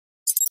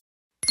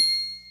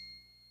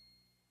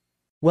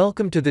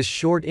Welcome to this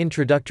short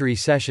introductory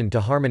session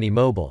to Harmony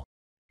Mobile.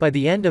 By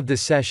the end of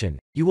this session,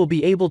 you will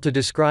be able to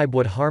describe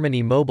what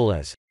Harmony Mobile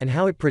is, and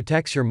how it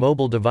protects your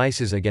mobile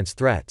devices against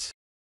threats.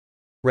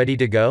 Ready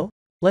to go?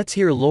 Let's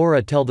hear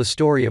Laura tell the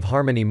story of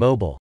Harmony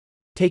Mobile.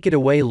 Take it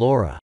away,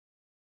 Laura.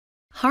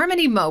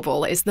 Harmony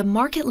Mobile is the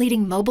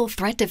market-leading mobile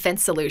threat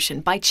defense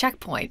solution by Check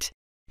Point.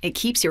 It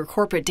keeps your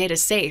corporate data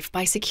safe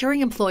by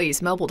securing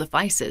employees' mobile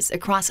devices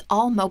across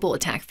all mobile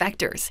attack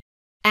vectors,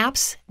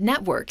 apps,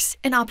 networks,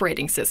 and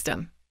operating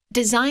system.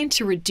 Designed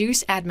to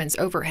reduce admins'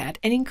 overhead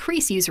and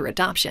increase user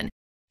adoption,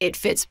 it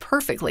fits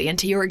perfectly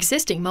into your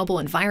existing mobile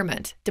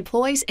environment,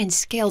 deploys and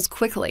scales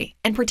quickly,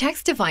 and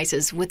protects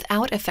devices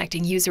without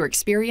affecting user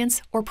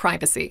experience or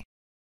privacy.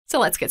 So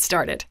let's get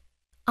started.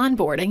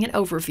 Onboarding and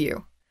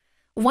overview.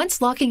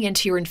 Once logging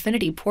into your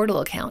Infinity Portal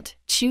account,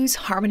 choose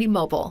Harmony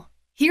Mobile.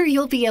 Here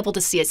you'll be able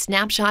to see a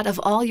snapshot of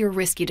all your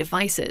risky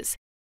devices,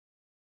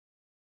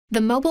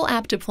 the mobile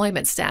app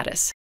deployment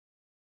status,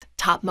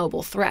 top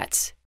mobile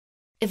threats,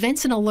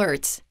 events and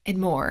alerts, and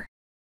more.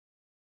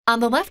 On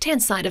the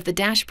left-hand side of the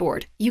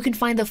dashboard, you can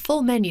find the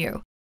full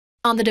menu.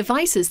 On the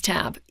Devices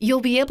tab,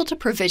 you'll be able to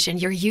provision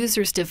your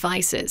users'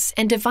 devices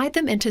and divide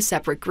them into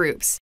separate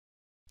groups.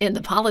 In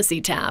the Policy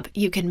tab,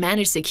 you can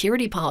manage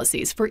security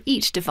policies for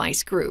each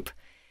device group.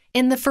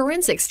 In the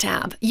Forensics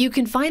tab, you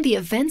can find the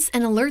Events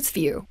and Alerts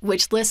view,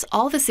 which lists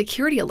all the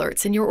security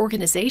alerts in your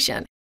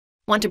organization.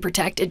 Want to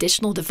protect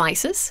additional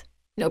devices?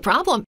 No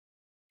problem.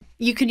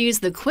 You can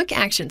use the Quick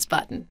Actions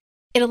button.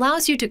 It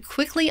allows you to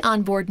quickly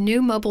onboard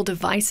new mobile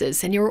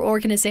devices in your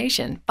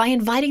organization by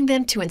inviting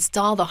them to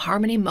install the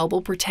Harmony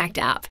Mobile Protect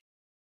app.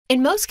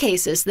 In most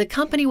cases, the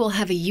company will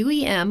have a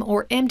UEM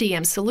or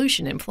MDM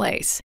solution in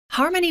place.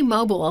 Harmony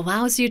Mobile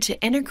allows you to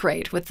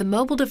integrate with the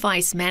mobile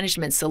device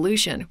management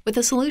solution with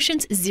the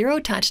solution's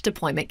zero-touch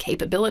deployment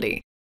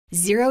capability.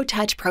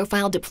 Zero-touch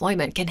profile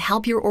deployment can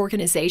help your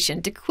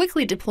organization to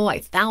quickly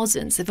deploy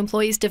thousands of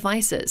employees'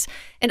 devices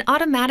and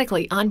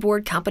automatically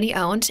onboard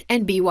company-owned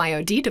and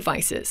BYOD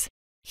devices.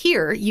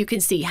 Here, you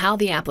can see how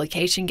the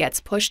application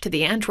gets pushed to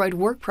the Android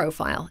work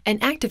profile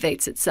and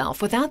activates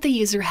itself without the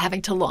user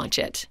having to launch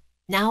it.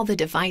 Now the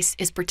device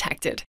is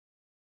protected.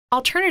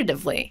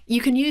 Alternatively,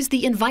 you can use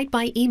the Invite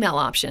by Email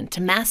option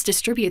to mass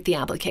distribute the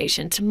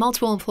application to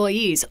multiple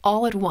employees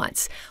all at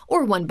once,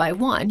 or one by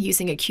one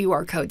using a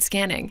QR code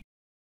scanning.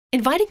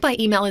 Inviting by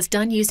email is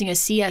done using a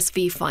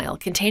CSV file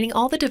containing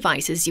all the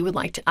devices you would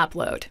like to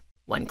upload.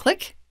 One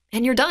click,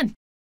 and you're done.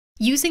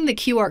 Using the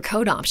QR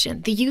code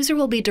option, the user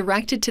will be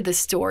directed to the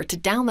store to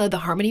download the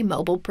Harmony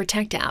Mobile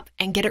Protect app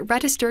and get it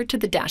registered to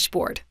the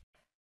dashboard.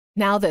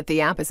 Now that the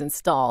app is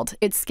installed,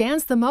 it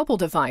scans the mobile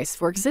device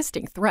for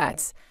existing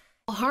threats.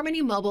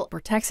 Harmony Mobile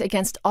protects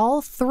against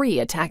all three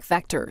attack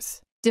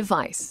vectors: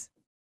 device,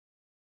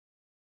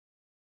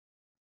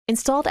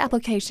 installed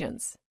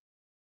applications,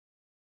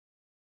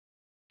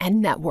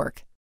 and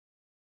network.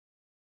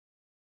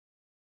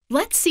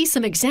 Let's see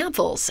some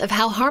examples of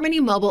how Harmony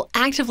Mobile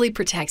actively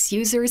protects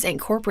users and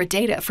corporate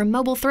data from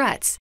mobile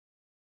threats.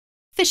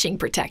 Phishing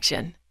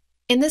protection.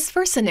 In this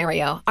first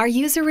scenario, our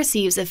user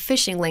receives a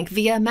phishing link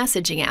via a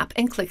messaging app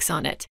and clicks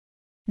on it.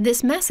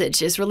 This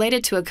message is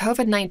related to a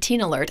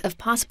COVID-19 alert of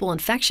possible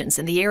infections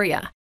in the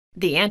area.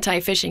 The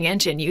anti-phishing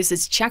engine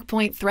uses Check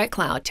Point Threat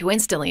Cloud to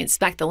instantly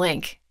inspect the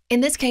link.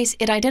 In this case,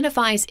 it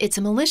identifies it's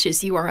a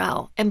malicious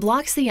URL and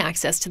blocks the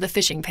access to the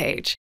phishing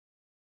page.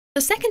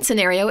 The second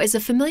scenario is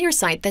a familiar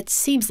site that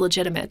seems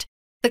legitimate.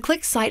 The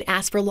clicked site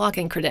asks for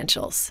login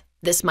credentials.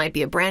 This might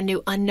be a brand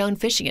new unknown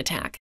phishing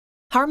attack.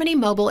 Harmony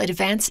Mobile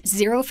Advanced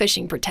Zero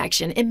Phishing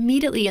Protection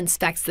immediately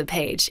inspects the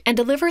page and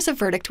delivers a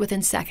verdict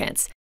within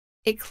seconds.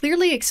 It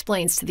clearly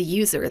explains to the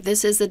user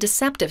this is a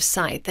deceptive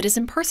site that is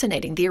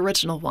impersonating the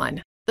original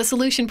one. The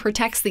solution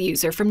protects the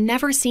user from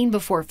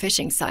never-seen-before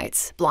phishing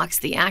sites, blocks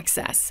the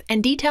access,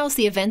 and details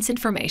the event's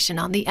information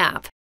on the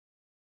app.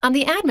 On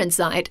the admin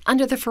side,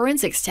 under the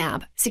Forensics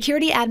tab,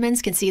 security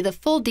admins can see the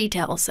full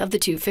details of the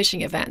two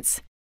phishing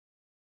events.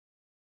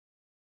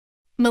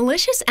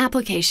 Malicious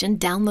application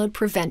download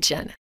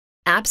prevention.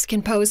 Apps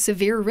can pose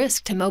severe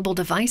risk to mobile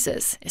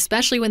devices,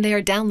 especially when they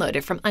are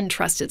downloaded from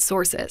untrusted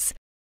sources.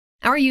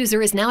 Our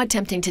user is now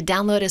attempting to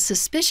download a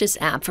suspicious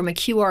app from a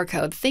QR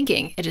code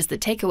thinking it is the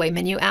takeaway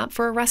menu app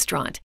for a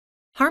restaurant.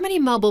 Harmony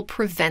Mobile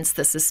prevents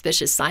the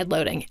suspicious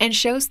sideloading and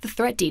shows the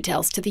threat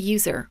details to the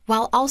user,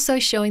 while also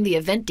showing the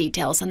event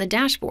details on the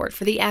dashboard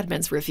for the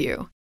admin's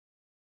review.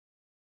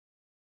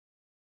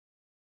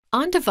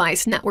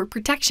 On-device network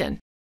protection.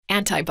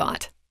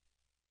 Anti-bot.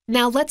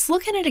 Now let's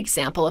look at an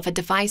example of a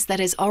device that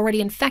is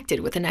already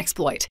infected with an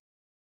exploit.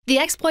 The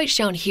exploit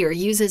shown here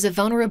uses a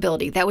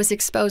vulnerability that was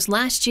exposed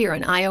last year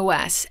in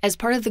iOS as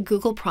part of the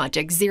Google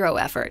Project Zero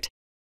effort.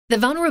 The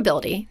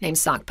vulnerability, named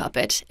Sock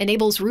Puppet,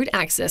 enables root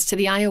access to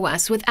the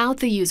iOS without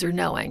the user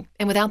knowing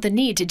and without the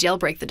need to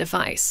jailbreak the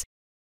device.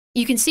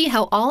 You can see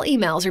how all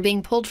emails are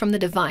being pulled from the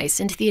device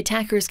into the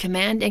attacker's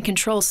command and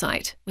control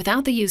site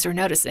without the user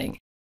noticing.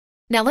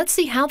 Now let's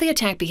see how the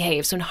attack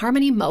behaves when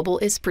Harmony Mobile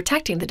is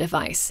protecting the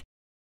device.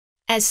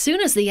 As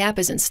soon as the app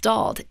is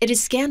installed, it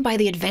is scanned by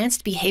the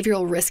Advanced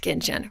Behavioral Risk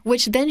Engine,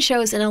 which then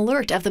shows an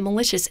alert of the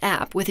malicious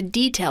app with a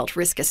detailed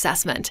risk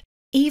assessment.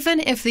 Even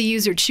if the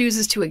user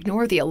chooses to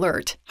ignore the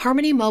alert,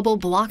 Harmony Mobile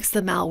blocks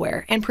the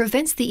malware and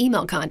prevents the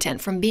email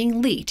content from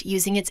being leaked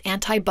using its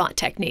anti-bot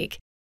technique.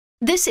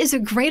 This is a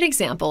great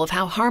example of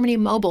how Harmony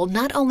Mobile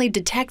not only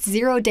detects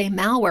zero-day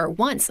malware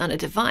once on a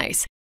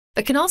device,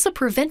 but can also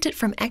prevent it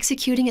from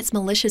executing its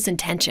malicious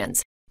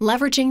intentions,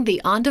 leveraging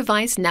the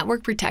on-device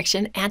network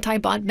protection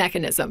anti-bot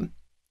mechanism.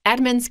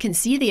 Admins can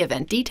see the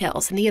event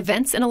details in the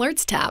Events and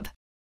Alerts tab.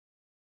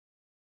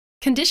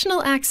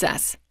 Conditional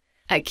access.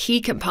 A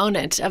key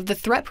component of the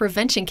threat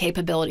prevention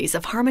capabilities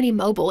of Harmony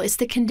Mobile is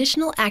the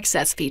conditional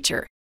access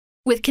feature.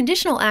 With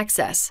conditional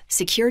access,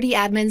 security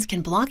admins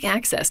can block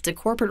access to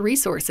corporate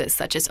resources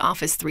such as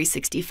Office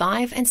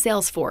 365 and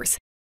Salesforce,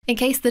 in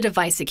case the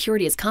device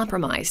security is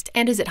compromised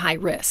and is at high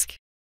risk.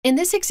 In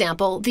this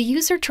example, the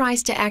user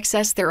tries to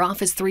access their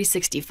Office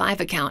 365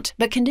 account,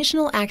 but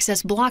conditional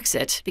access blocks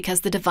it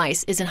because the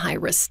device is in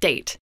high-risk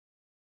state.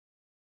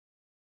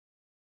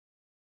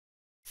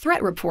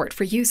 Threat report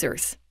for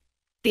users.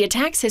 The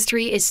attack's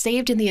history is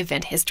saved in the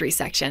Event History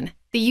section.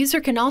 The user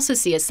can also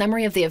see a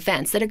summary of the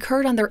events that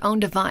occurred on their own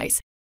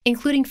device,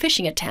 including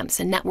phishing attempts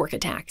and network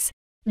attacks.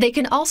 They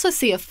can also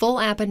see a full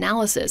app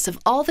analysis of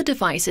all the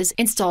device's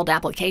installed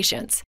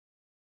applications.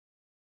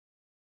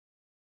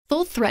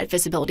 Full threat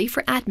visibility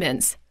for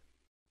admins.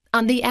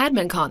 On the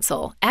Admin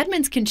console,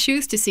 admins can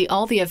choose to see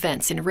all the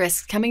events and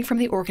risks coming from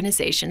the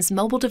organization's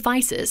mobile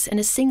devices in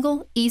a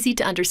single,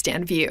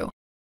 easy-to-understand view.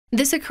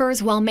 This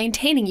occurs while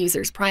maintaining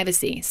users'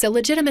 privacy, so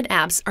legitimate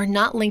apps are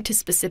not linked to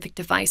specific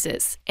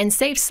devices, and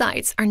saved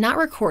sites are not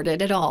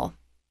recorded at all.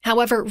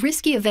 However,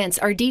 risky events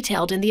are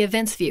detailed in the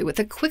Events view with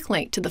a quick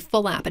link to the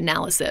full app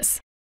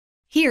analysis.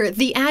 Here,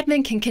 the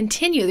admin can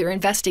continue their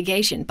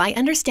investigation by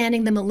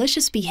understanding the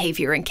malicious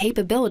behavior and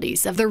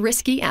capabilities of the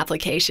risky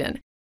application.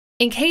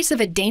 In case of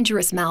a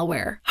dangerous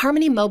malware,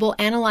 Harmony Mobile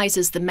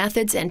analyzes the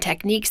methods and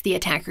techniques the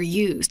attacker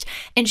used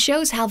and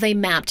shows how they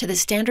map to the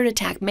standard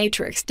attack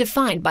matrix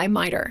defined by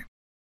MITRE.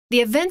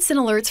 The events and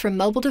alerts from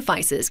mobile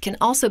devices can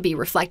also be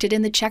reflected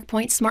in the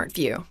Checkpoint Smart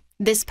View.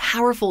 This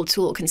powerful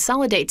tool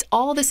consolidates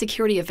all the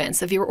security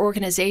events of your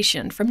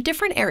organization from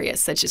different areas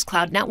such as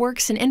cloud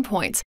networks and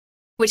endpoints,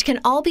 which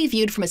can all be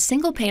viewed from a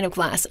single pane of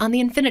glass on the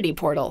Infinity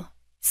portal.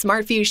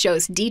 Smart View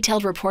shows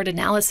detailed report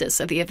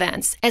analysis of the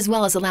events, as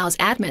well as allows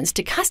admins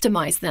to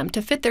customize them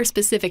to fit their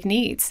specific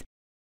needs.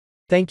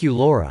 Thank you,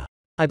 Laura.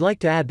 I'd like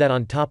to add that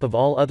on top of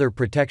all other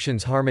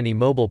protections Harmony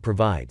Mobile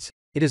provides,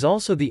 it is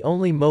also the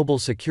only mobile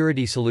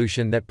security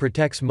solution that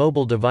protects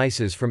mobile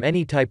devices from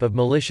any type of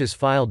malicious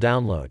file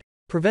download,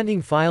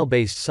 preventing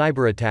file-based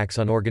cyber attacks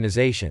on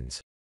organizations.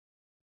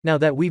 Now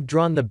that we've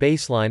drawn the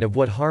baseline of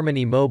what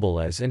Harmony Mobile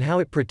is and how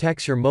it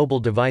protects your mobile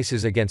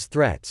devices against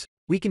threats,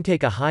 we can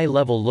take a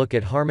high-level look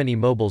at Harmony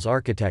Mobile's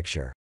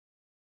architecture.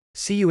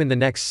 See you in the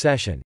next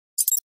session.